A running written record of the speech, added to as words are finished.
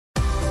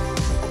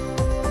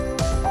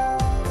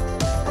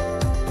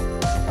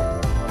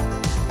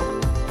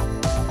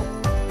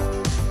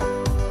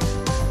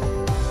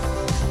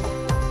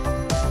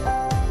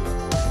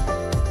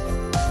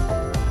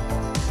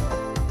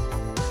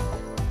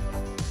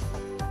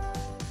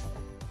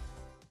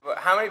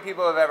how many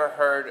people have ever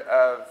heard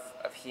of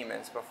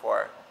Heeman's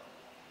before?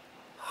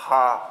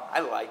 Ha, I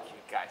like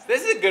you guys.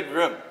 This is a good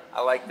room.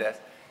 I like this.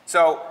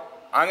 So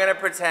I'm going to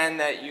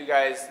pretend that you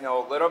guys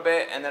know a little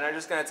bit, and then I'm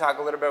just going to talk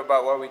a little bit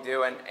about what we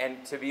do.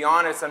 And to be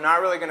honest, I'm not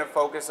really going to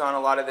focus on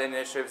a lot of the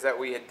initiatives that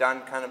we had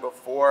done kind of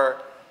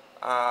before.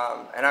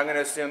 And I'm going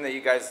to assume that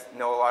you guys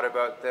know a lot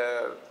about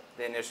the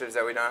initiatives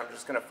that we've done. I'm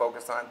just going to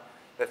focus on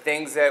the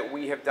things that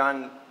we have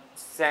done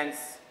since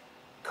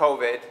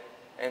COVID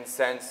and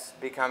since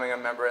becoming a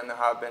member in the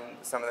hub, and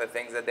some of the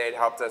things that they'd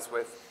helped us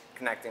with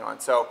connecting on.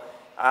 So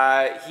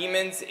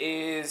Heeman's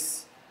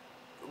is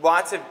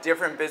lots of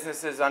different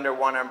businesses under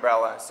one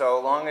umbrella.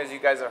 So long as you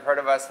guys have heard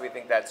of us, we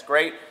think that's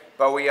great.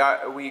 But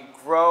we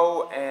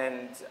grow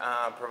and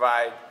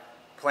provide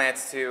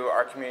plants to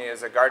our community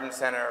as a garden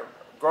center,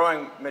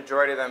 growing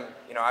majority of them,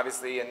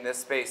 obviously in this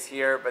space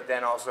here, but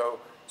then also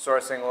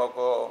sourcing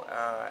local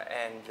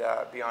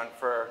and beyond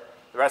for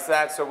the rest of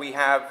that. So we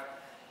have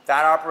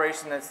that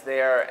operation that's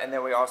there, and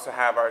then we also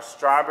have our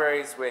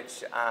strawberries,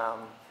 which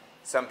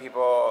some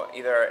people,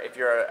 either if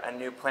you're a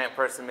new plant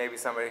person, maybe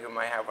somebody who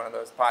might have one of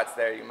those pots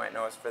there, you might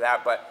know us for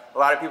that. But a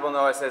lot of people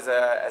know us as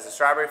a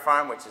strawberry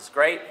farm, which is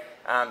great.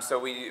 So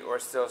we're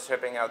still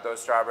shipping out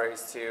those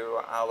strawberries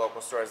to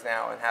local stores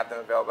now and have them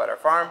available at our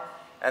farm.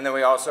 And then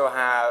we also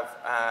have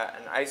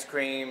an ice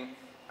cream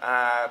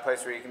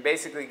place where you can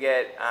basically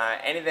get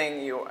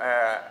anything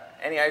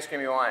any ice cream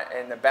you want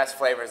in the best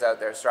flavors out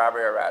there,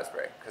 strawberry or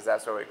raspberry, because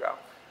that's where we grow.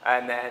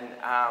 And then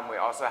we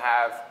also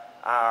have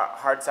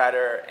hard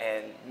cider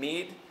and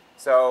mead.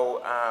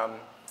 So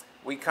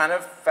we kind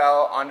of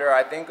fell under,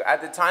 I think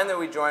at the time that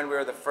we joined, we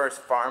were the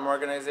first farm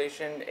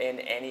organization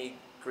in any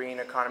green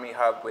economy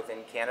hub within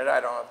Canada.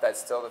 I don't know if that's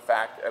still the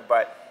fact,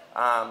 but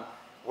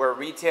we're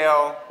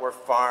retail, we're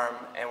farm,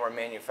 and we're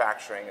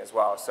manufacturing as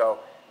well. So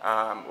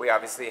we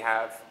obviously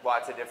have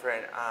lots of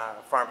different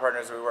farm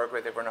partners we work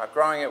with. If we're not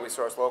growing it, we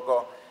source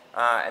local.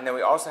 And then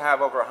we also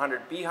have over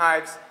 100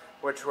 beehives,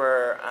 which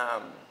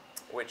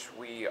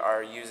we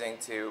are using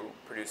to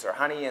produce our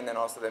honey, and then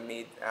also the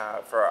meat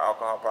for our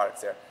alcohol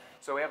products there.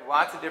 So we have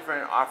lots of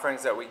different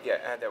offerings that we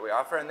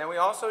offer, and then we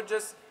also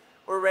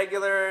we're the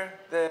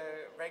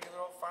regular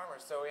old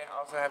farmers. So we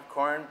also have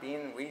corn,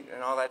 bean, wheat,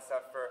 and all that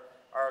stuff for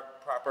our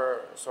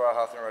proper soil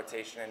health and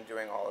rotation, and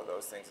doing all of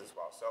those things as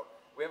well. So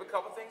we have a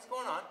couple things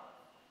going on,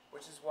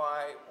 which is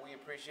why we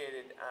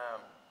appreciated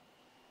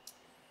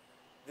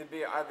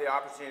the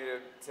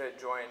opportunity to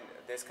join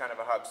this kind of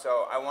a hub.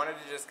 So I wanted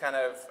to just kind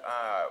of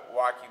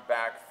walk you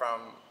back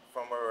from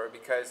where we were,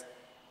 because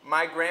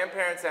my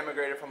grandparents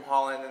emigrated from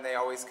Holland, and they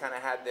always kind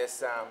of had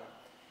this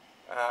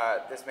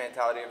this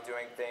mentality of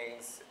doing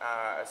things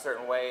a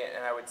certain way.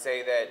 And I would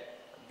say that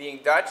being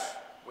Dutch,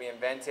 we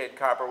invented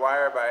copper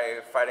wire by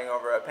fighting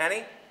over a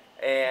penny.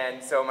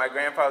 And so my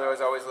grandfather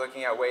was always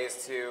looking at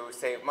ways to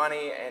save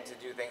money and to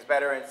do things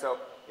better. And so,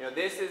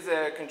 this is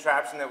a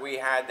contraption that we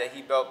had that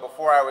he built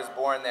before I was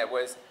born, that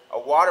was a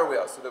water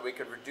wheel, so that we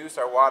could reduce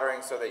our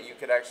watering, so that you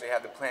could actually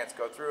have the plants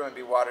go through and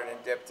be watered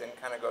and dipped and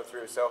kind of go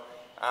through. So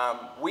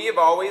we have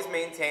always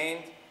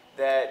maintained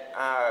that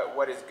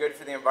what is good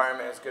for the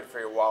environment is good for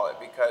your wallet,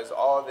 because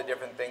all of the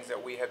different things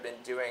that we have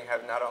been doing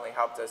have not only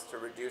helped us to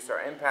reduce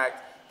our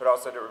impact, but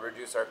also to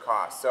reduce our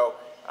costs. So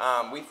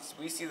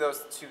we see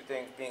those two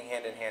things being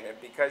hand in hand,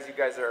 and because you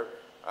guys are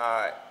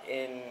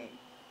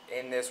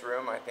in this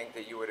room, I think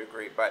that you would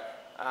agree. But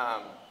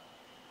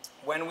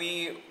when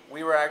we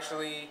were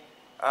actually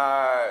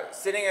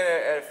sitting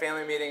at a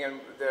family meeting, and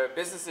the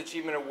Business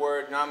Achievement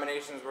Award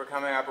nominations were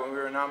coming up, and we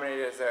were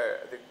nominated as the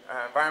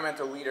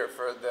environmental leader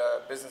for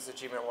the Business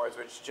Achievement Awards,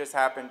 which just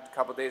happened a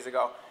couple days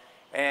ago.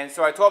 And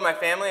so I told my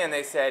family, and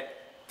they said,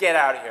 "Get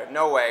out of here,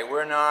 no way,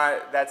 we're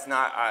not, that's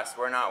not us,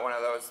 we're not one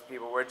of those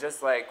people, we're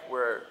just like,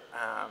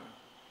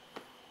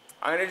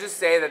 I'm going to just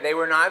say that they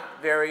were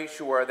not very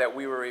sure that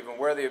we were even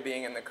worthy of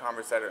being in the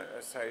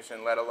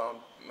conversation, let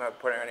alone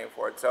putting our name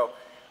forward. So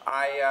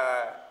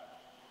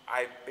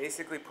I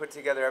basically put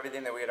together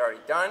everything that we had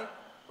already done,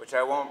 which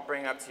I won't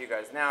bring up to you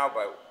guys now,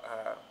 but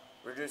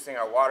reducing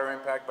our water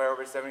impact by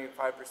over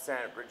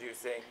 75%,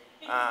 reducing,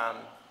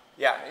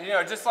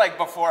 just like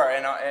before,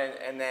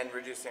 and then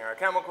reducing our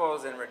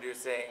chemicals, and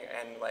reducing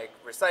and like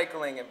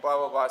recycling and blah,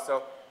 blah, blah.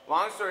 So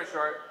long story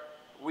short,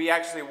 we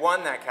actually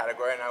won that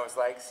category, and I was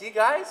like, see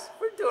guys,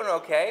 we're doing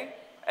okay.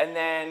 And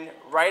then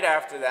right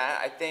after that,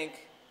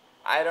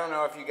 I don't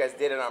know if you guys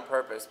did it on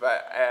purpose,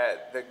 but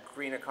the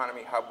Green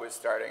Economy Hub was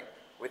starting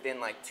within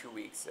like 2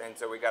 weeks. And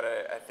so we got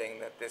a thing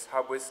that this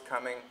hub was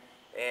coming,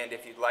 and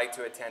if you'd like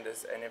to attend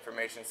an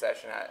information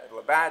session at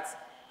Labatt's.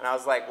 And I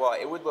was like, well,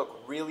 it would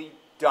look really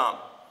dumb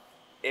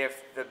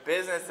if the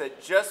business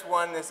that just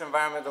won this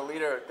environmental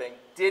leader thing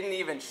didn't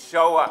even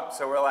show up.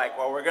 So we're like,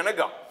 well, we're gonna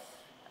go.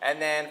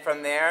 And then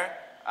from there,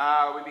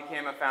 we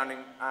became a founding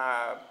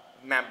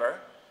member,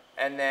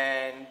 and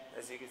then,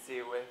 as you can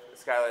see with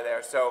Skylar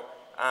there, so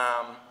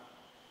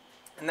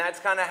and that's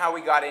kind of how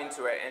we got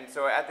into it. And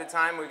so at the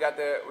time, we got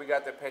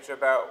the pitch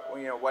about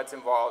what's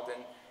involved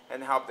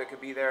and the help that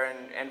could be there,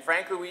 and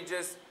frankly, we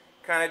just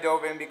kind of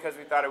dove in because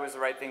we thought it was the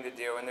right thing to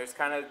do. And there's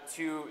kind of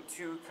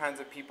two kinds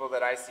of people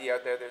that I see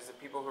out there. There's the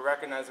people who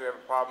recognize we have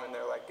a problem and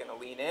they're like going to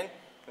lean in.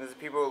 And there's the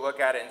people who look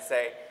at it and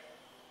say,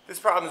 this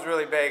problem is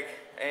really big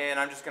and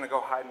I'm just going to go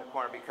hide in the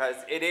corner, because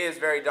it is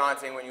very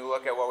daunting when you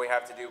look at what we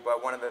have to do.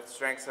 But one of the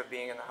strengths of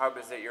being in the hub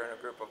is that you're in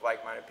a group of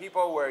like-minded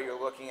people where you're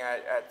looking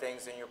at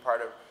things and you're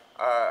part of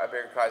a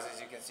bigger cause, as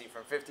you can see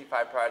from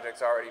 55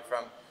 projects already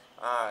from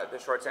the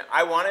short term.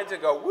 I wanted to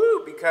go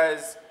woo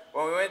because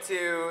when we went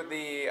to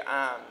the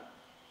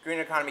Green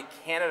Economy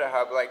Canada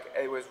Hub, like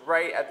it was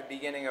right at the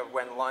beginning of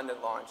when London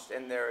launched,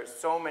 and there were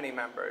so many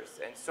members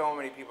and so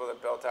many people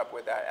that built up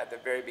with that at the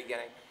very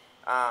beginning.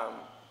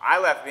 I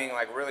left being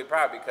like really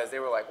proud because they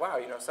were like, wow,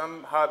 you know,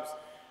 some hubs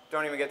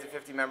don't even get to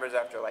 50 members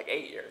after like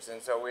 8 years.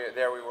 And so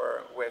there we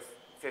were with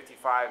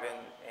 55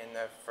 in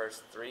the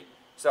first 3.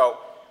 So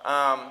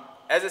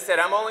as I said,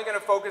 I'm only going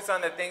to focus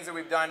on the things that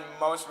we've done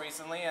most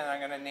recently, and I'm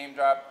going to name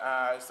drop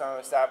some of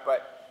the stuff.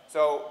 But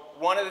so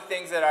one of the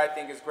things that I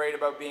think is great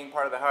about being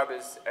part of the hub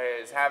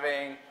is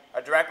having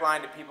a direct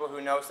line to people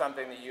who know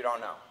something that you don't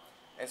know.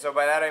 And so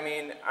by that I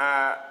mean,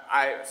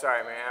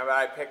 sorry man, but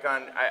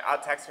I'll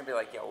text her and be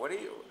like, yo, what do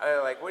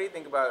you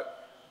think about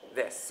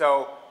this?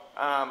 So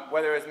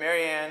whether it's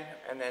Marianne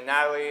and then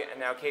Natalie and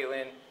now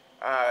Kaitlin,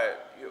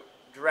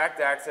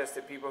 direct access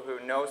to people who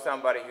know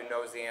somebody who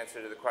knows the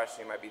answer to the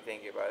question you might be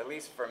thinking about, at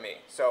least for me.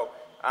 So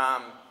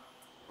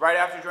right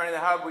after joining the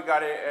hub, we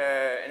got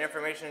an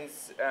information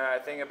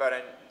thing about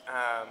a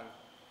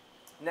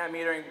net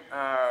metering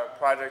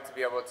project to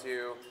be able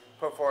to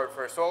put forward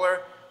for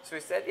solar. So we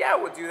said, yeah,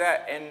 we'll do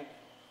that. And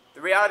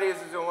the reality is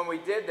that when we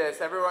did this,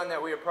 everyone that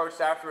we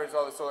approached afterwards,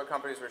 all the solar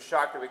companies were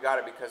shocked that we got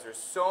it because there's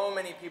so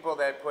many people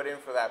that put in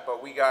for that.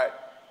 But we got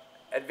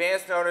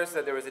advance notice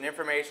that there was an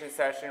information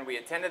session. We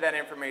attended that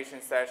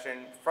information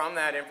session. From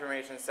that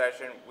information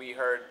session, we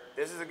heard,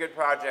 this is a good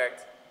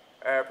project,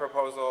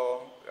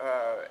 proposal,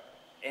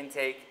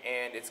 intake,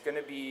 and it's going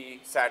to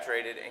be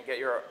saturated, and get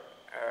your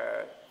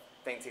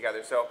thing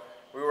together. So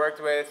we worked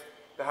with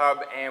the hub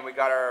and we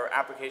got our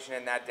application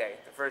in that day,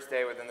 the first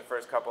day, within the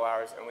first couple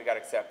hours, and we got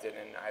accepted.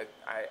 And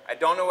I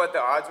don't know what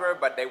the odds were,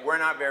 but they were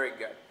not very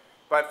good.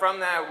 But from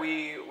that,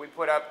 we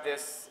put up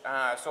this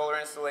solar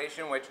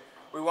installation, which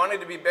we wanted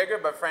to be bigger,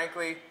 but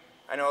frankly,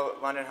 I know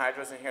London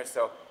Hydro's in here,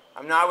 so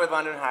I'm not with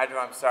London Hydro,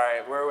 I'm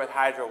sorry. We're with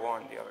Hydro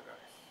One, the other guys.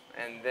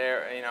 And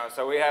they're, you know,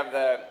 so we have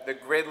the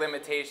grid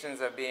limitations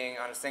of being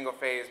on a single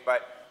phase,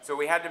 but so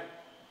we had to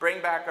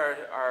bring back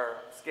our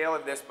scale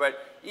of this. But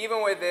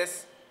even with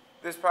this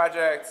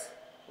project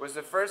was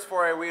the first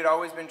foray. We had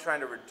always been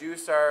trying to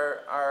reduce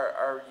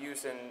our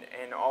use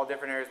in all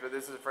different areas, but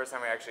this is the first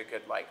time we actually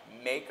could like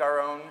make our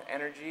own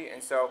energy.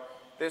 And so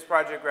this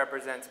project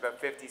represents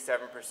about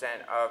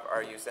 57% of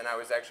our use. And I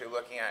was actually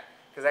looking at,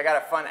 because I got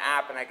a fun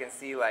app and I can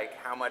see like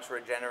how much we're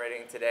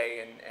generating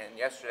today and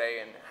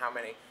yesterday and how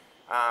many.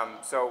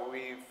 So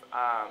we've...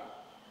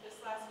 this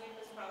last week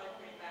was probably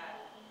pretty bad.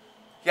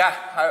 Yeah,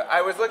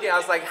 I was looking, I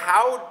was like,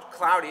 how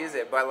cloudy is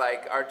it? But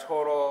like our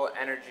total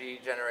energy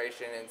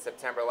generation in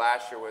September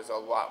last year was a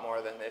lot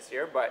more than this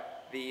year.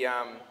 But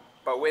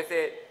with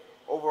it,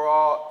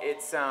 overall,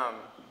 it's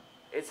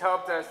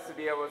helped us to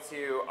be able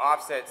to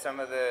offset some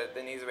of the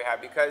needs that we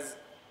have, because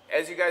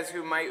as you guys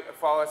who might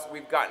follow us,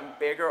 we've gotten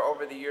bigger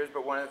over the years,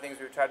 but one of the things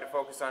we've tried to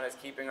focus on is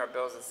keeping our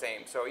bills the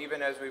same. So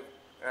even as we've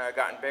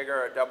gotten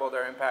bigger or doubled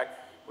our impact,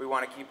 we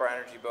want to keep our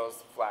energy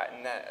bills flat,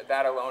 and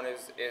that alone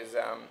is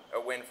a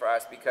win for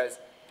us, because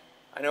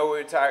I know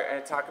we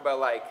talk about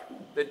like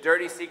the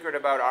dirty secret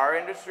about our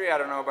industry. I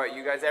don't know about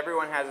you guys.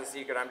 Everyone has a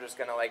secret. I'm just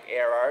going to like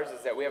air ours,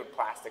 is that we have a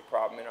plastic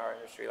problem in our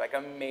industry, like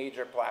a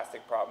major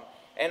plastic problem.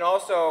 And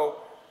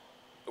also,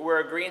 we're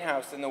a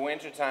greenhouse in the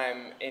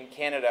wintertime in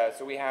Canada,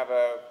 so we have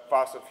a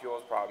fossil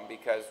fuels problem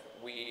because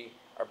we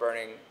are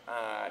burning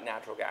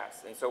natural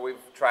gas. And so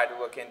we've tried to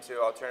look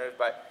into alternatives,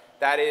 but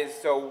that is,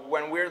 so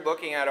when we're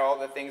looking at all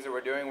the things that we're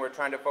doing, we're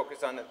trying to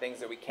focus on the things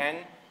that we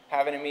can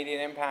have an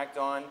immediate impact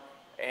on,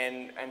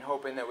 and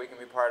hoping that we can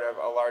be part of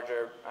a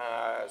larger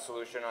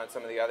solution on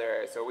some of the other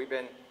areas. So we've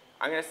been,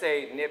 I'm going to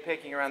say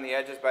nitpicking around the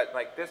edges, but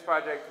like this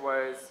project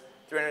was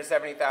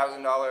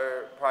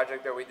 $370,000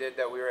 project that we did,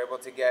 that we were able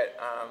to get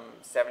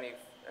 $75,000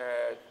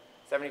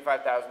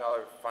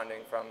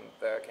 funding from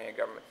the Canadian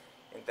government,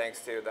 and thanks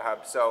to the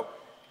hub. So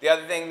the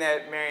other thing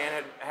that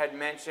Marianne had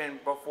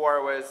mentioned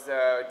before was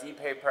Deep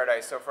Pave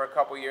Paradise. So for a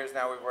couple years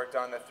now, we've worked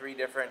on the 3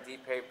 different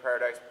Deep Pave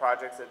Paradise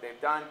projects that they've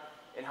done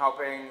in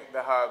helping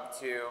the hub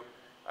to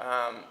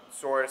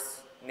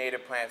source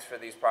native plants for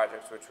these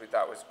projects, which we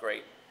thought was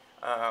great.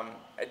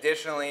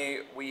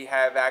 Additionally, we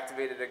have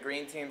activated a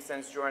green team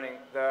since joining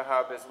the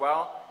hub as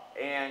well.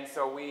 And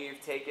so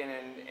we've taken,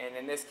 and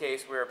in this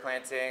case, we were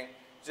planting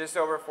just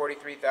over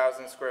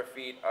 43,000 square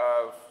feet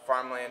of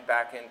farmland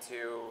back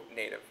into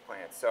native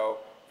plants. So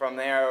from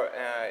there,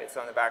 it's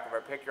on the back of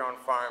our Pick Your Own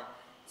Farm.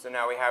 So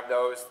now we have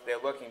those. They're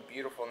looking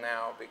beautiful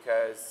now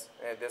because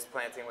this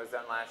planting was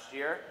done last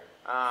year.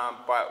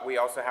 But we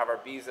also have our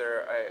bees that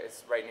are,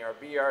 it's right near our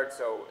bee yard,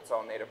 so it's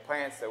all native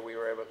plants that we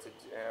were able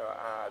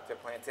to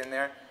plant in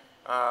there.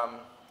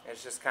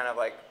 It's just kind of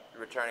like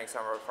returning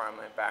some of our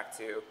farmland back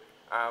to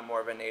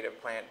more of a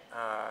native plant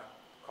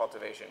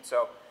cultivation.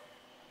 So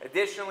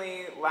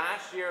additionally,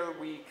 last year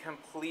we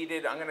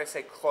completed, I'm going to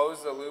say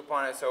close the loop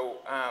on it. So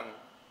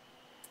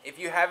if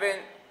you haven't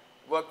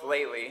looked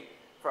lately,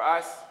 for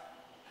us,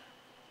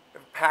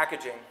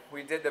 packaging,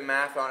 we did the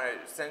math on it.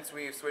 Since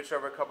we switched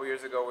over a couple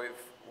years ago,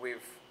 we've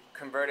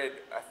converted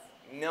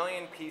 1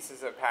 million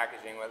pieces of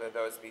packaging, whether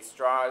those be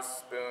straws,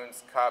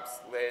 spoons, cups,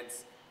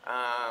 lids,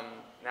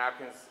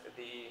 napkins.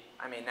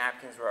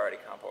 Napkins were already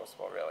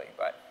compostable, really,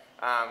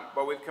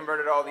 but we've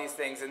converted all these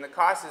things, and the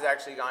cost has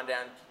actually gone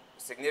down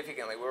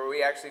significantly. Where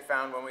we actually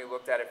found when we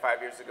looked at it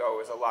 5 years ago, it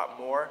was a lot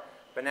more,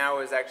 but now it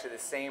was actually the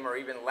same or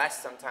even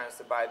less sometimes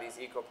to buy these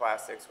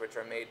ecoplastics, which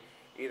are made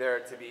either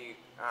to be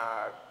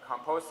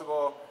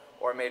compostable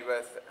or made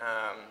with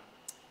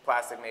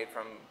plastic made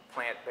from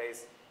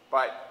plant-based.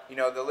 But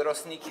the little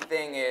sneaky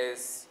thing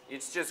is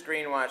it's just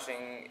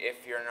greenwashing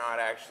if you're not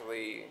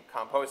actually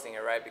composting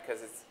it, right?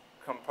 Because it's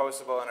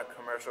compostable in a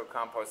commercial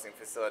composting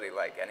facility,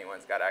 like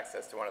anyone's got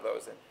access to one of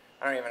those. And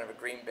I don't even have a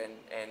green bin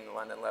in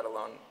London, let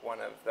alone one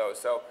of those.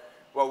 So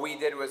what we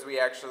did was we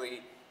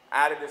actually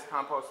added this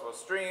compostable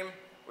stream.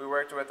 We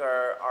worked with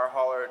our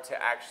hauler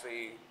to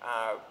actually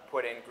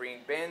put in green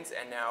bins,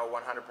 and now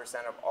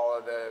 100% of all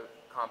of the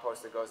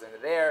compost that goes into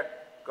there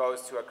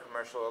goes to a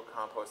commercial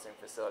composting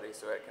facility,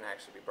 so it can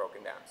actually be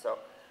broken down. So,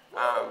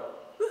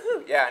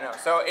 yeah, no.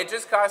 So it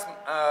just costs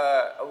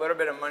a little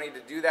bit of money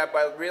to do that,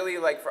 but really,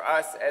 like for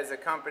us as a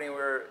company,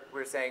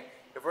 we're saying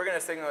if we're going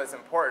to signal it's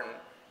important,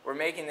 we're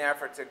making the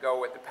effort to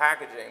go with the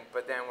packaging,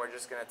 but then we're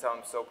just going to tell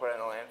them still put it in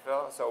the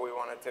landfill. So we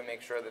wanted to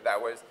make sure that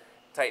that was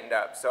tightened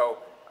up. So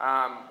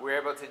we were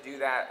able to do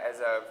that as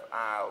of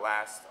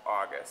last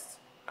August.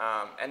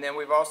 And then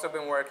we've also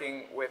been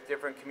working with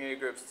different community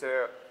groups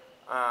to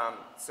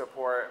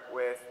support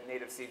with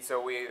native seeds.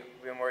 So we've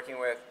been working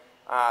with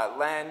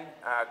Len,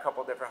 a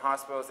couple different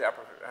hospitals, the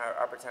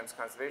Upper Thames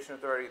Conservation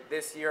Authority.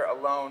 This year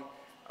alone,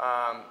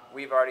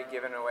 we've already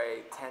given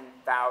away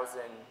 10,000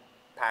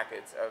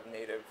 packets of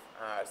native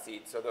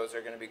seeds. So those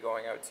are going to be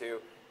going out to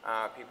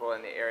people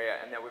in the area.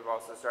 And then we've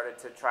also started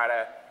to try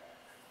to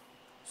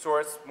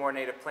source more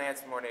native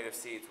plants, more native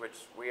seeds, which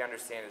we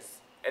understand is,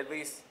 at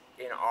least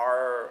in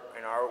our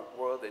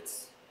world,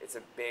 it's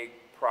a big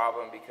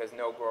problem because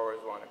no growers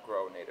want to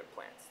grow native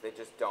plants. They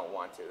just don't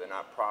want to. They're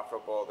not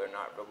profitable. They're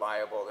not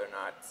reliable. They're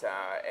not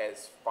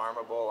as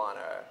farmable on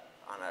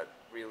a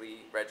really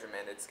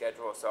regimented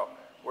schedule. So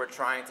we're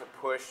trying to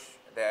push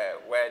the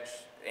wedge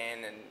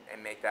in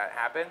and make that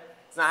happen.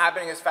 It's not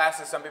happening as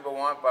fast as some people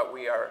want, but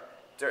we are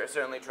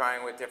certainly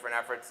trying with different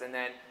efforts. And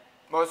then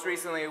most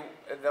recently,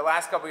 the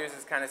last couple years,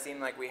 it's kind of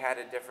seemed like we had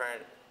a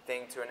different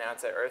thing to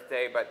announce at Earth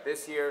Day, but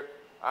this year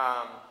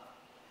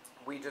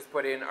we just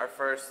put in our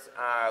first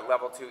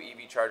level 2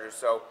 EV chargers.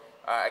 So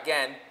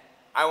again,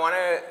 I want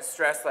to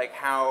stress like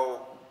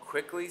how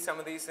quickly some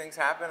of these things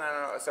happen. I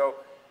don't know. So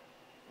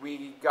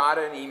we got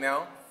an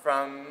email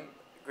from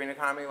Green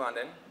Economy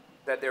London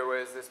that there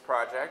was this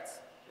project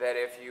that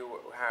if you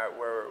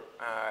were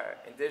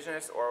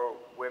Indigenous or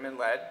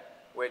women-led,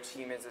 which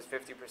Heeman's is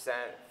 50%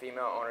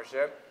 female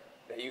ownership,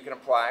 that you can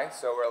apply.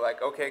 So we're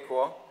like, okay,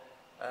 cool.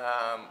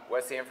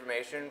 What's the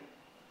information?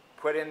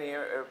 Put in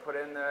the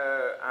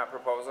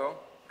proposal,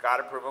 got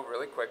approval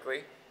really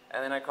quickly,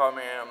 and then I called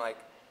Mary and I'm like,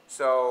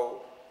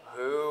 so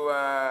who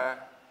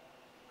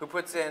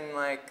puts in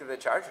like the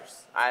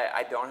chargers?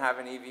 I don't have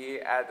an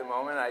EV at the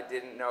moment. I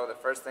didn't know the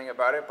first thing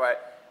about it,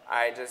 but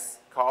I just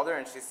called her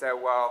and she said,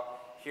 well,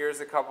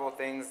 here's a couple of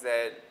things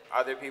that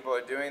other people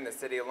are doing. The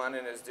City of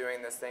London is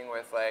doing this thing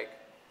with like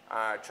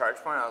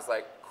ChargePoint. I was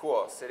like,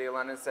 cool, City of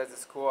London says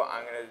it's cool.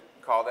 I'm gonna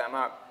call them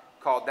up.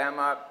 Called them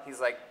up. He's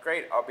like,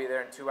 great, I'll be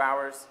there in 2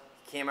 hours.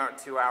 Came out in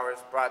 2 hours,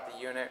 brought the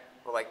unit.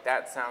 We're like,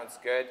 that sounds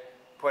good.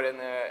 Put in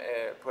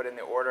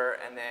the order,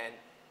 and then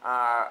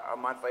a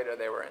month later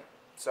they were in.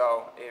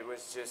 So it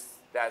was just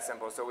that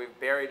simple. So we've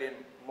buried in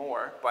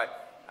more,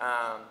 but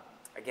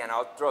again,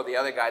 I'll throw the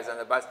other guys on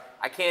the bus.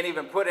 I can't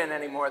even put in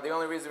anymore. The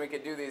only reason we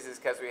could do these is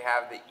because we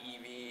have the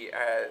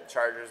EV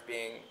chargers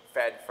being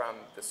fed from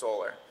the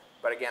solar.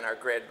 But again, our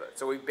grid.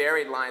 So we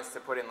buried lines to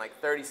put in like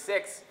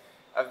 36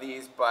 of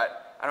these,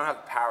 but I don't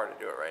have the power to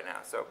do it right now.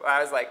 So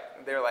I was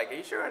like, they're like, are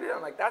you sure I do?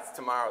 I'm like, that's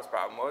tomorrow's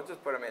problem. We'll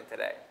just put them in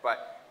today. But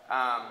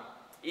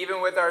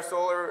even with our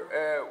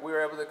solar, we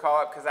were able to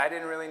call up because I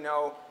didn't really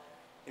know,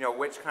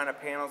 which kind of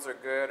panels are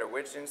good or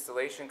which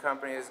installation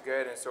company is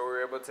good. And so we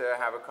were able to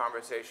have a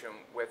conversation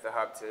with the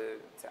hub to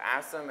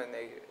ask them, and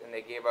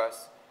they gave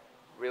us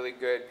really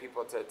good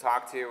people to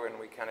talk to, and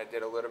we kind of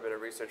did a little bit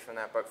of research from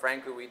that. But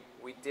frankly,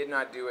 we did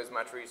not do as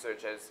much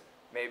research as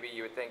maybe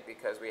you would think,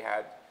 because we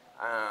had,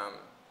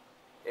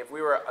 if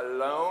we were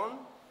alone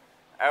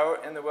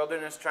out in the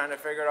wilderness trying to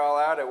figure it all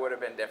out, it would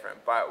have been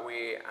different. But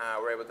we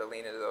were able to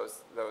lean into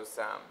those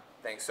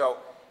things. So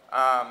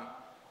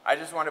I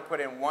just want to put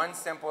in one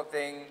simple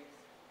thing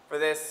for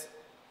this.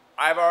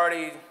 I've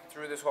already,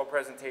 through this whole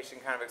presentation,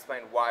 kind of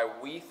explained why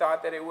we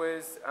thought that it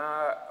was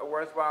a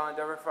worthwhile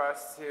endeavor for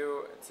us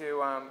to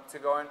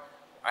go in.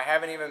 I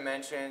haven't even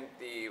mentioned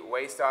the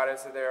waste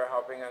audits that they're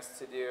helping us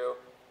to do,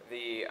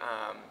 the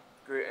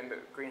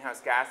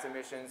greenhouse gas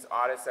emissions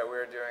audits that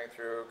we're doing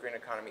through Green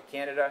Economy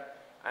Canada.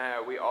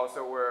 We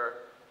also were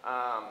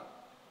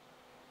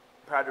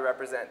proud to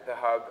represent the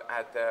hub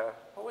at the,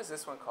 what was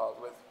this one called?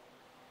 With,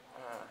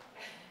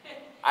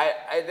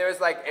 there was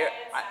like,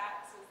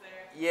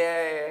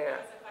 yeah.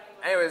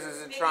 Anyways, this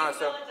is in Toronto.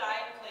 So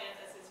diet plans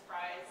as his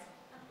prize,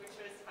 which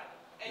was funny.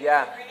 And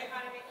Yeah. the Green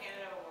Economy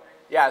Canada Award.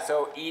 Yeah,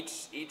 so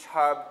each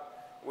hub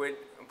would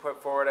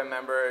put forward a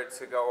member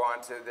to go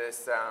on to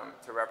this,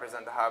 to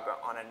represent the hub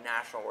on a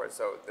national award.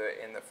 So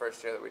in the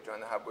first year that we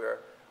joined the hub, we were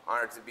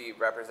honored to be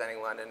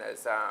representing London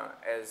as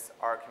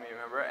our community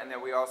member. And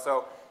then we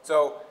also,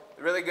 so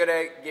really good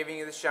at giving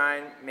you the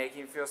shine, making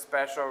you feel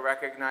special,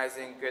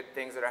 recognizing good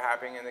things that are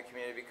happening in the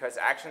community, because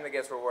action that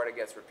gets rewarded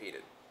gets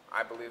repeated.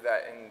 I believe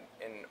that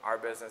in our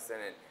business, and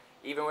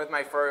even with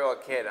my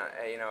 4-year-old kid,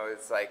 you know,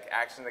 it's like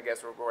action that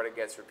gets rewarded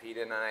gets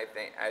repeated. And I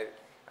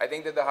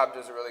think that the hub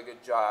does a really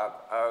good job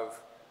of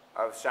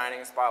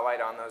shining a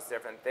spotlight on those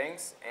different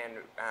things. And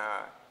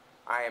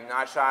I am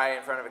not shy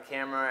in front of a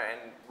camera,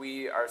 and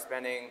we are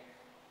spending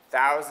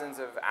thousands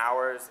of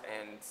hours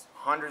and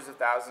hundreds of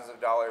thousands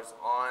of dollars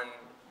on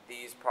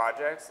these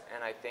projects.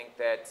 And I think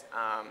that,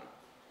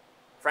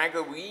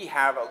 frankly, we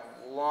have a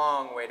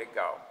long way to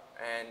go.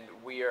 And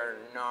we are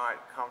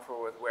not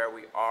comfortable with where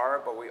we are,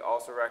 but we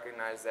also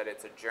recognize that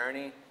it's a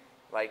journey,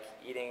 like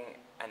eating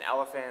an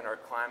elephant or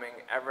climbing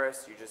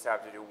Everest. You just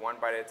have to do one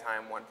bite at a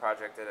time, one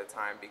project at a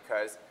time,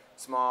 because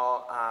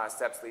small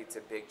steps lead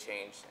to big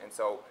change. And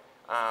so,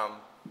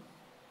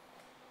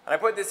 and I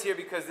put this here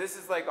because this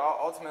is like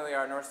ultimately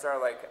our North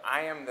Star. Like,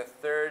 I am the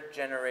 3rd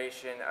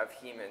generation of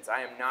Heemans.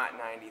 I am not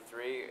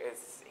 93.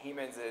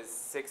 Heemans is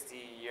 60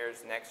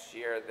 years next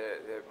year.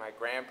 My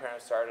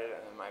grandparents started,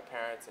 and then my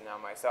parents, and now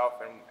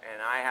myself.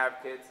 And I have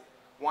kids.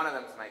 One of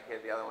them is my kid.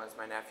 The other one is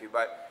my nephew.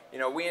 But, you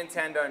know, we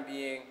intend on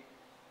being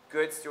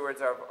good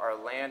stewards of our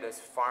land as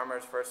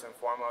farmers, first and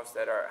foremost,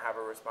 that have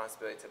a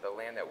responsibility to the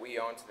land that we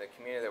own, to the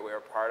community that we are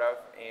part of.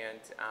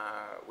 And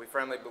we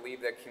firmly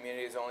believe that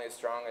community is only as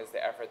strong as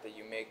the effort that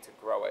you make to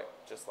grow it,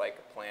 just like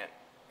a plant.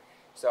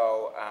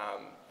 So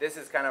this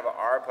is kind of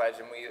our pledge,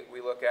 and we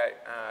look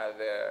at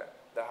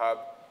the hub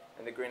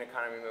and the green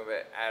economy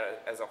movement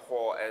as a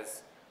whole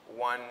as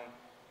one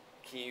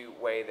key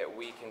way that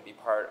we can be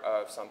part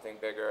of something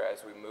bigger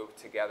as we move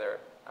together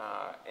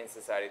in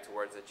society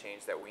towards the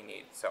change that we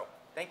need. So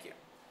thank you.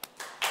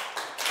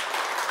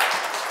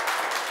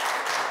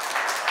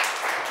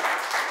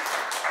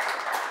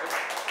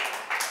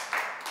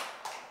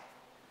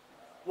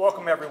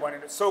 Welcome, everyone,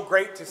 and it's so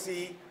great to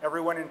see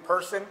everyone in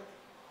person.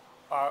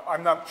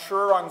 I'm not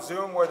sure on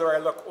Zoom whether I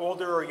look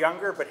older or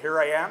younger, but here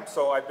I am.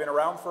 So I've been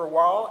around for a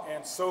while,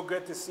 and so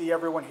good to see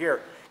everyone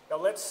here. Now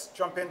let's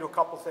jump into a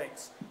couple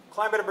things.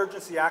 Climate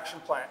Emergency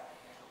Action Plan.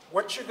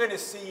 What you're going to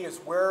see is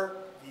where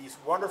these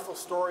wonderful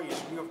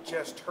stories you have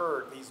just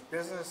heard, these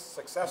business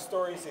success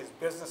stories, these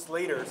business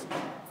leaders,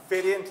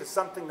 fit into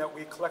something that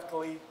we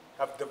collectively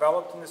have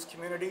developed in this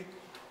community.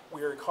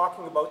 We are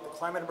talking about the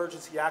Climate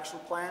Emergency Action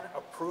Plan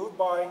approved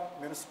by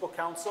Municipal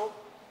Council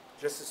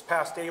just this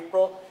past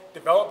April,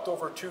 developed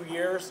over 2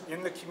 years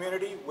in the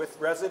community with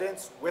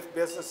residents, with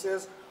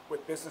businesses,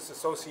 with business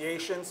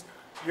associations.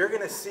 You're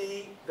going to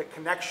see the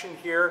connection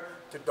here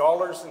to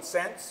dollars and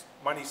cents,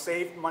 money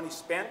saved, money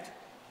spent,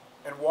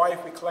 and why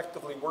if we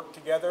collectively work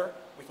together,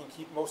 we can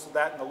keep most of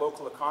that in the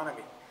local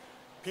economy.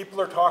 People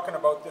are talking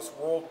about this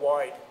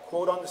worldwide.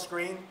 Quote on the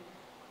screen,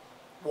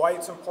 why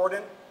it's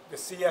important, the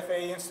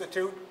CFA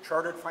Institute,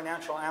 Chartered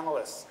Financial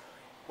Analysts.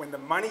 When the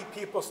money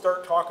people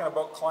start talking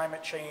about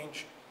climate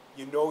change,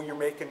 you know you're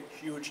making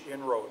huge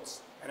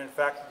inroads. And in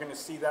fact, you're going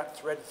to see that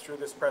threaded through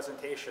this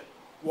presentation.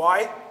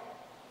 Why?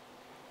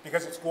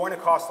 Because it's going to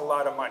cost a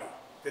lot of money.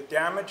 The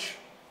damage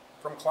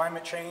from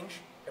climate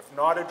change, if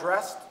not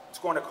addressed, it's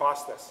going to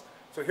cost us.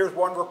 So here's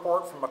one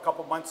report from a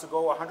couple months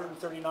ago,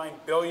 139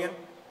 billion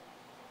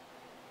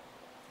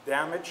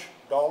damage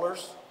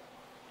dollars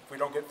if we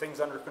don't get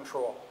things under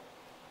control.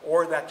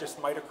 Or that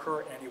just might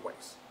occur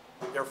anyways.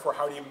 Therefore,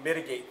 how do you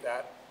mitigate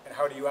that, and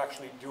how do you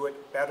actually do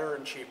it better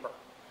and cheaper?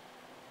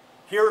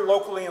 Here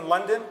locally in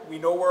London, we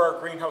know where our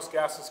greenhouse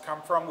gases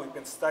come from. We've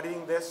been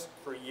studying this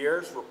for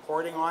years,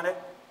 reporting on it.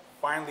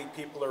 Finally,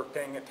 people are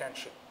paying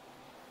attention.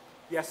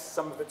 Yes,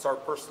 some of it's our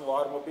personal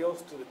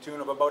automobiles to the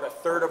tune of about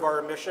 1/3 of our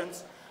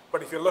emissions.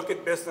 But if you look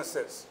at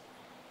businesses,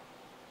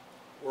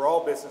 we're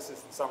all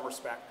businesses in some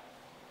respect.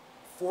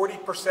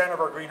 40% of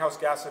our greenhouse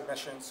gas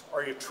emissions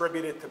are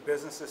attributed to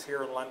businesses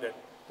here in London.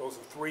 Those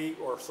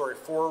are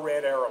 4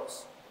 red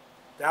arrows.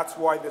 That's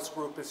why this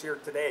group is here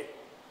today.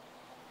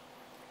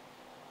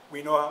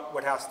 We know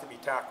what has to be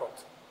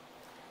tackled.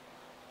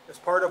 As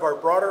part of our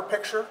broader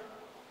picture,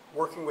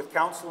 working with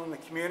council and the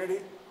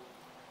community,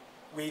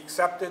 we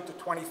accepted to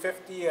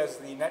 2050 as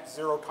the net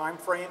zero time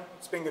frame.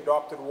 It's being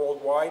adopted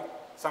worldwide.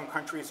 Some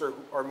countries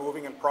are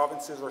moving, and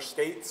provinces or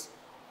states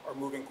are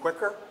moving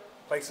quicker.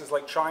 Places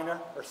like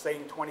China are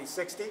saying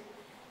 2060.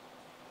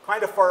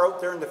 Kind of far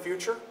out there in the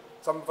future.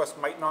 Some of us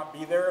might not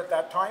be there at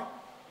that time,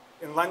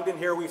 In London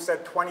here, we've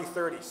said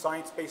 2030.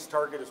 Science-based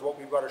target is what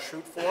we've got to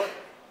shoot for.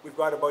 We've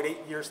got about 8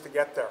 years to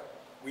get there.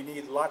 We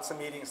need lots of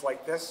meetings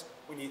like this.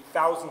 We need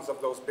thousands of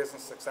those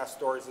business success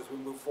stories as we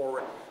move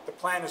forward. The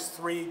plan is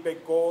 3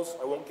 big goals.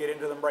 I won't get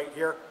into them right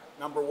here.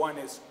 Number 1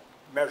 is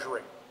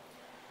measuring.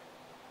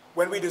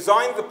 When we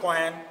designed the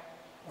plan,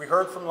 we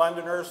heard from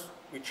Londoners.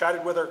 We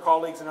chatted with our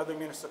colleagues in other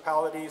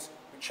municipalities.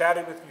 We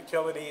chatted with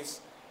utilities.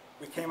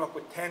 We came up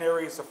with 10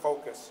 areas of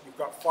focus. You've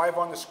got 5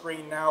 on the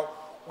screen now.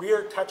 We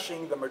are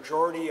touching the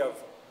majority of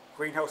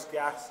greenhouse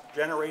gas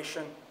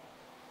generation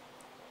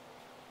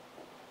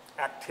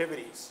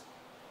activities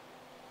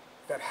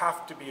that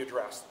have to be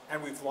addressed,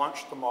 and we've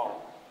launched them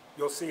all.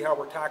 You'll see how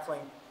we're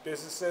tackling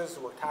businesses,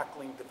 we're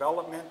tackling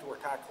development, we're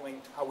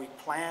tackling how we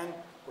plan,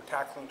 we're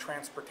tackling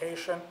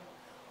transportation.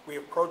 We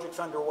have projects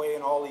underway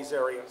in all these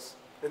areas.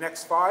 The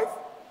next 5,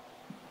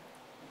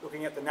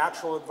 looking at the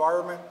natural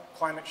environment,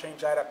 climate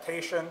change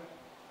adaptation.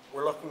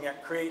 We're looking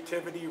at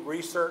creativity,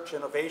 research,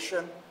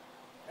 innovation,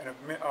 and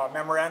a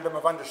memorandum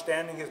of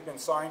understanding has been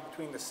signed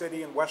between the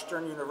city and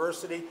Western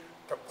University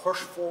to push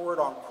forward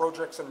on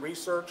projects and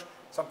research.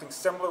 Something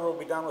similar will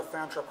be done with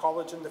Fanshawe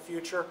College in the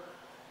future.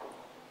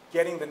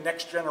 Getting the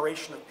next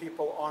generation of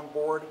people on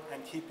board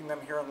and keeping them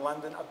here in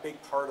London, a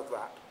big part of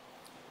that.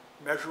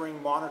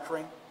 Measuring,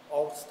 monitoring,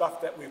 all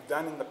stuff that we've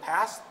done in the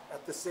past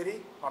at the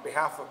city on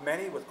behalf of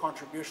many, with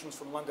contributions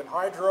from London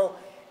Hydro,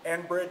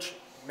 Enbridge,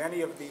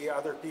 many of the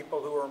other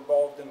people who are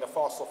involved in the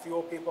fossil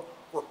fuel people,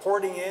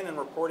 reporting in and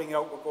reporting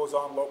out what goes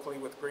on locally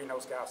with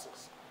greenhouse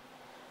gases.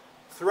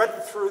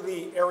 Threaded through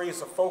the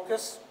areas of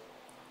focus,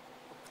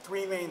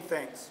 3 main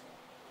things.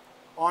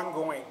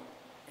 Ongoing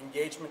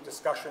engagement,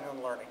 discussion,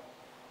 and learning.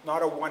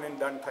 Not a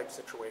one-and-done type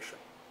situation.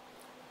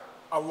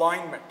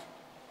 Alignment.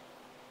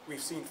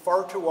 We've seen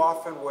far too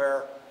often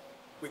where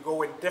we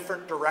go in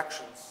different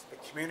directions. The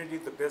community,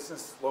 the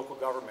business, local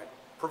government,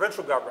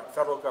 provincial government,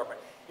 federal government.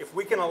 If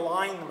we can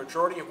align the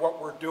majority of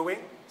what we're doing,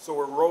 so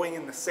we're rowing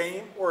in the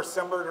same or a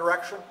similar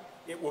direction,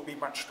 it will be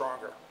much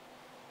stronger.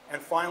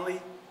 And finally,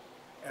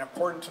 and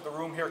important to the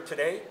room here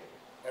today,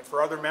 and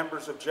for other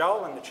members of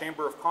GEL and the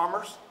Chamber of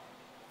Commerce,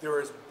 there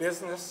is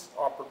business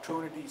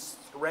opportunities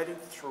threaded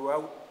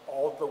throughout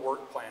all of the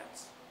work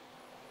plans.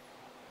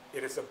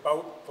 It is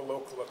about the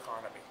local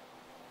economy.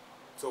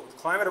 So the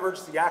Climate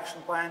Emergency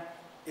Action Plan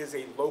is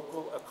a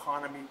local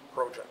economy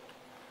project.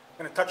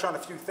 I'm going to touch on a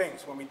few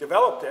things. When we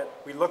developed it,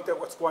 we looked at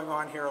what's going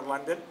on here in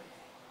London,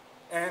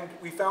 and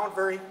we found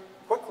very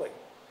quickly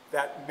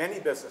that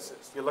many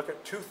businesses, you look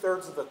at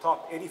 2/3 of the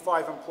top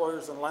 85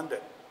 employers in London,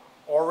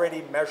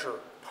 already measure,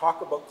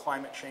 talk about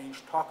climate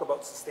change, talk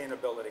about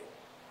sustainability.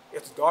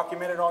 It's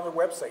documented on their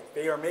website.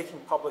 They are making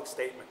public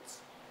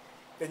statements.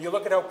 Then you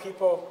look at how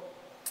people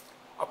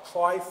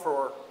apply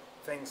for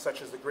things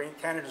such as the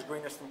Canada's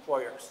Greenest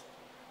Employers.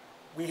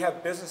 We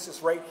have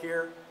businesses right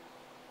here,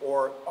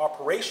 or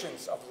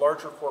operations of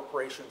larger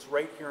corporations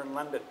right here in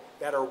London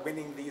that are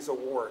winning these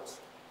awards.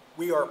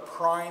 We are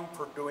primed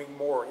for doing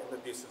more in the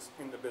business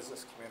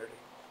community.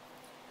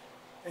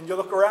 And you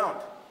look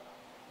around.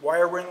 Why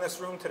are we in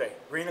this room today?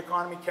 Green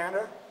Economy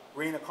Canada,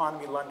 Green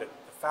Economy London,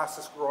 the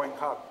fastest growing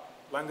hub.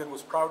 London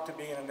was proud to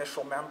be an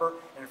initial member,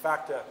 and in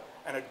fact,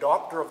 an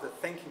adopter of the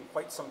thinking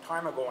quite some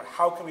time ago on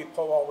how can we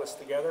pull all this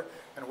together,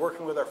 and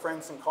working with our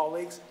friends and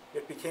colleagues,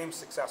 it became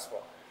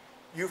successful.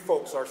 You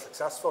folks are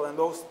successful, and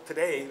those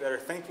today that are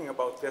thinking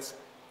about this,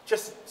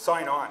 just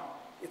sign on.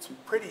 It's a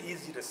pretty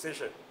easy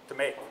decision to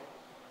make.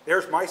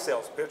 There's my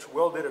sales pitch.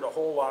 Will did it a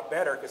whole lot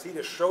better because he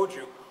just showed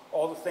you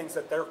all the things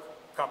that their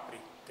company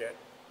did.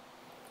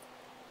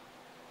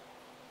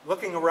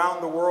 Looking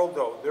around the world,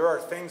 though, there are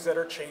things that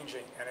are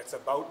changing, and it's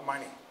about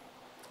money,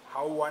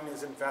 how one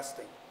is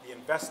investing. The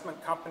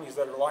investment companies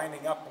that are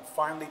lining up and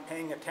finally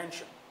paying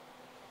attention,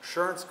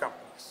 insurance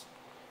companies.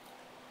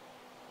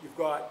 You've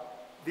got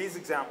these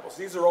examples.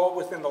 These are all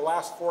within the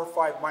last 4 or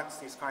 5 months,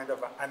 these kind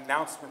of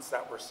announcements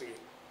that we're seeing.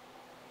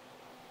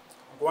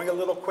 I'm going a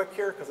little quick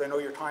here because I know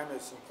your time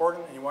is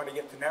important and you want to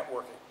get to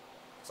networking.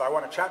 So I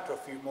want to chat to a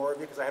few more of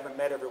you because I haven't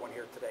met everyone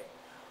here today.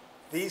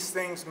 These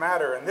things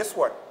matter, and this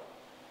one.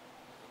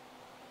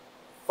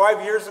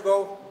 5 years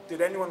ago,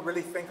 did anyone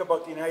really think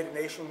about the United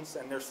Nations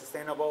and their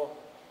sustainable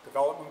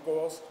development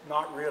goals?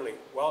 Not really.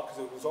 Well, because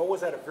it was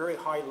always at a very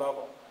high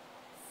level.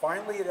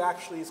 Finally, it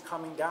actually is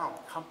coming down.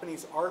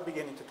 Companies are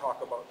beginning to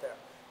talk about them.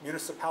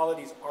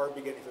 Municipalities are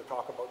beginning to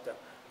talk about them.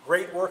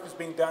 Great work is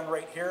being done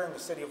right here in the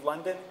City of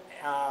London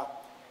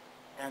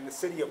and the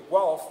City of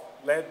Guelph,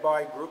 led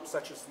by groups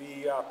such as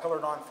the Pillar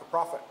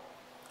Non-for-Profit.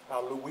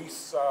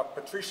 Luis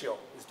Patricio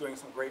is doing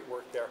some great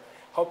work there,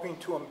 helping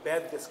to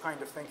embed this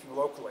kind of thinking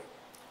locally.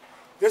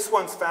 This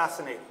one's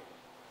fascinating.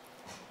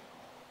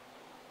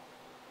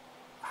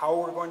 How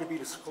we're going to be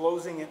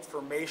disclosing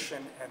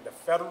information, and the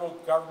federal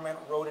government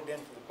wrote it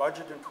into the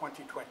budget in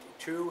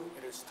 2022.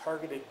 It has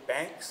targeted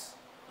banks.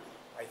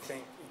 I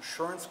think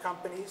insurance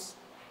companies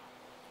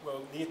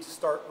will need to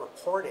start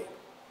reporting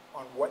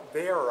on what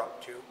they are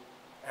up to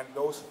and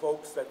those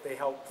folks that they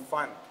help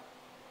fund.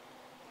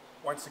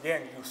 Once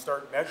again, you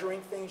start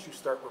measuring things, you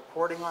start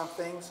reporting on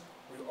things.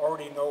 We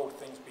already know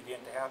things begin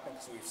to happen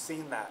because we've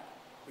seen that.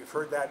 We've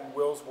heard that in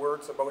Will's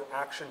words about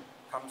action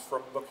comes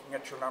from looking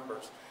at your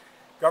numbers.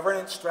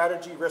 Governance,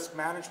 strategy, risk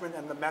management,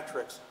 and the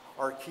metrics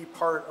are a key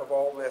part of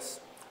all this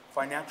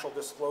financial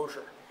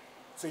disclosure.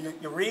 So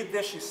you read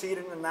this, you see it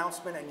in an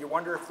announcement, and you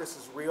wonder if this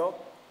is real.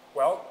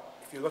 Well,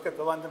 if you look at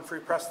the London Free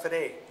Press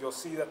today, you'll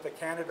see that the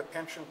Canada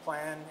Pension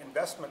Plan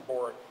Investment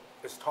Board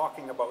is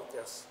talking about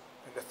this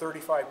and the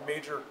 35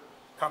 major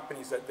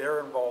companies that they're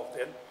involved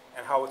in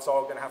and how it's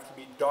all going to have to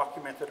be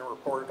documented and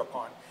reported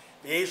upon.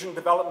 The Asian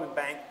Development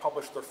Bank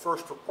published their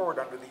first report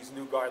under these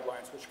new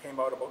guidelines, which came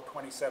out about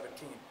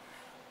 2017.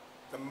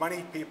 The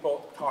money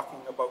people talking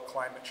about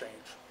climate change.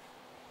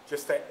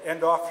 Just to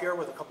end off here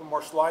with a couple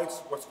more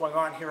slides, what's going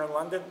on here in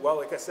London? Well,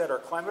 like I said, our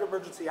Climate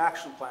Emergency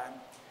Action Plan,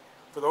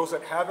 for those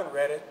that haven't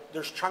read it,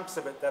 there's chunks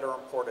of it that are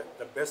important.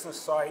 The business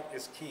side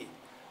is key.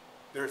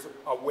 There's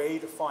a way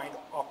to find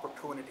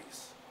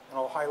opportunities, and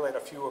I'll highlight a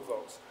few of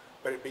those.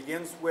 But it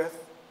begins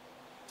with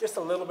just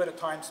a little bit of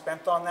time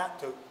spent on that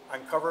to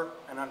uncover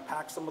and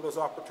unpack some of those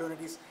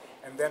opportunities,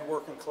 and then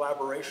work in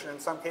collaboration in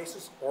some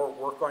cases, or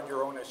work on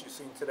your own as you've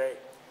seen today.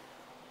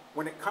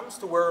 When it comes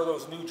to where are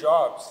those new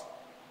jobs,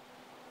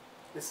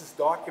 this is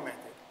documented.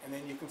 And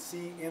then you can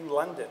see in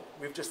London,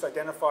 we've just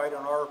identified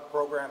on our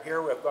program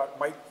here, we've got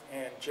Mike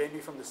and Jamie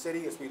from the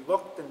city, as we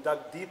looked and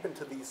dug deep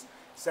into these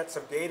sets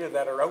of data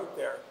that are out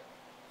there,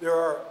 there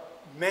are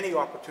many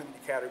opportunity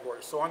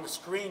categories. So on the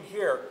screen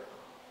here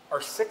are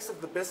 6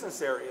 of the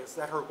business areas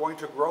that are going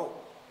to grow.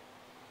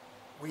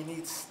 We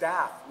need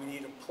staff, we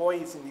need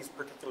employees in these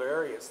particular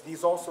areas.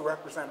 These also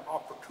represent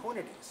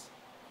opportunities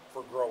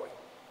for growing.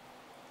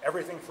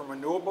 Everything from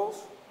renewables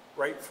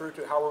right through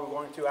to how we're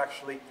going to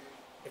actually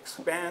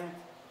expand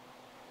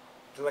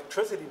the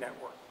electricity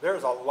network.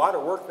 There's a lot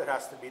of work that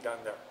has to be done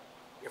there.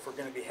 If we're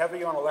going to be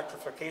heavy on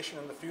electrification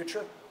in the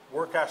future,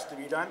 work has to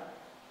be done.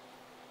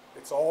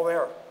 It's all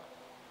there.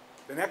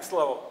 The next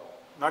level,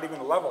 not even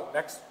a level,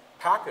 next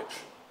package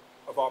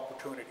of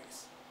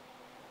opportunities.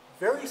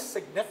 Very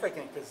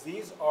significant because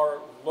these are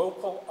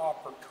local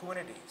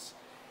opportunities.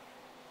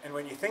 And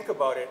when you think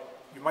about it,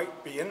 you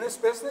might be in this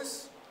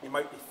business, you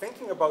might be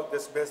thinking about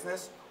this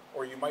business,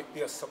 or you might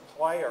be a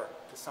supplier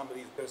to some of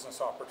these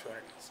business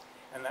opportunities.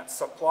 And that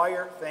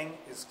supplier thing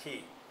is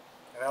key.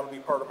 And that'll be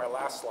part of my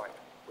last slide,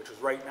 which is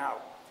right now.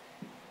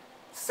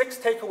 6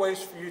 takeaways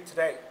for you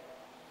today,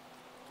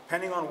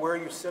 depending on where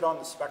you sit on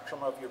the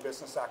spectrum of your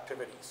business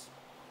activities.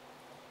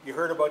 You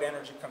heard about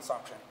energy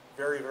consumption,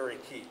 very, very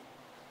key.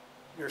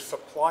 Your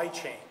supply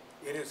chain,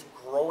 it is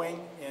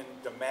growing in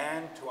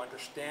demand to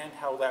understand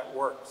how that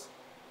works,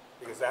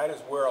 because that is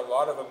where a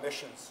lot of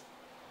emissions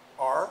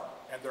are,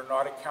 and they're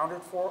not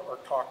accounted for or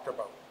talked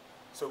about.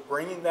 So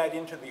bringing that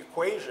into the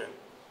equation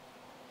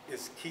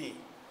is key.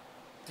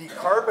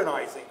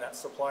 Decarbonizing that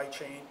supply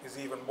chain is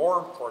even more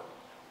important.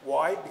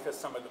 Why? Because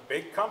some of the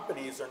big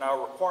companies are now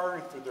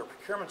requiring through their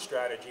procurement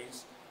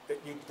strategies that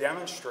you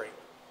demonstrate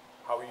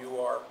how you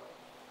are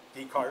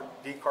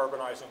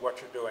decarbonizing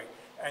what you're doing.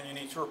 And you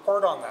need to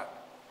report on that.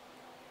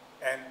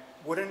 And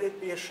wouldn't it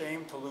be a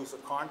shame to lose a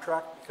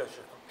contract because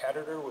your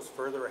competitor was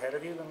further ahead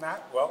of you than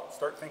that? Well,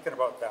 start thinking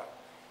about that.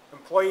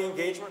 Employee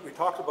engagement, we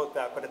talked about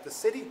that, but at the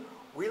city,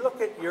 we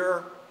look at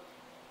your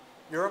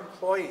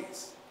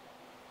employees.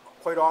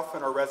 Quite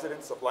often are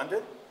residents of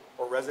London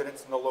or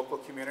residents in the local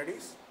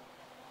communities.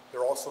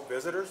 They're also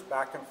visitors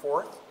back and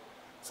forth.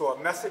 So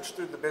a message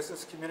through the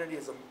business community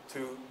is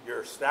to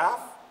your staff,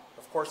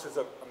 of course, is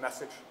a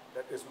message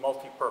that is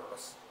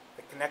multi-purpose.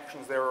 The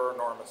connections there are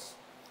enormous.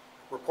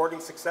 Reporting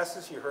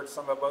successes, you heard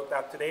some about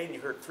that today, and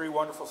you heard 3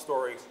 wonderful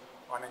stories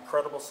on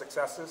incredible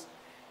successes.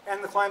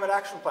 And the Climate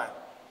Action Plan.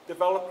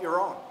 Develop your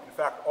own. In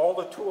fact, all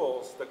the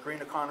tools that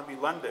Green Economy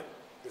London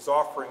is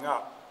offering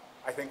up,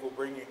 I think will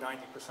bring you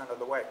 90% of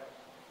the way.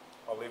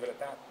 I'll leave it at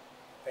that.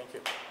 Thank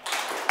you.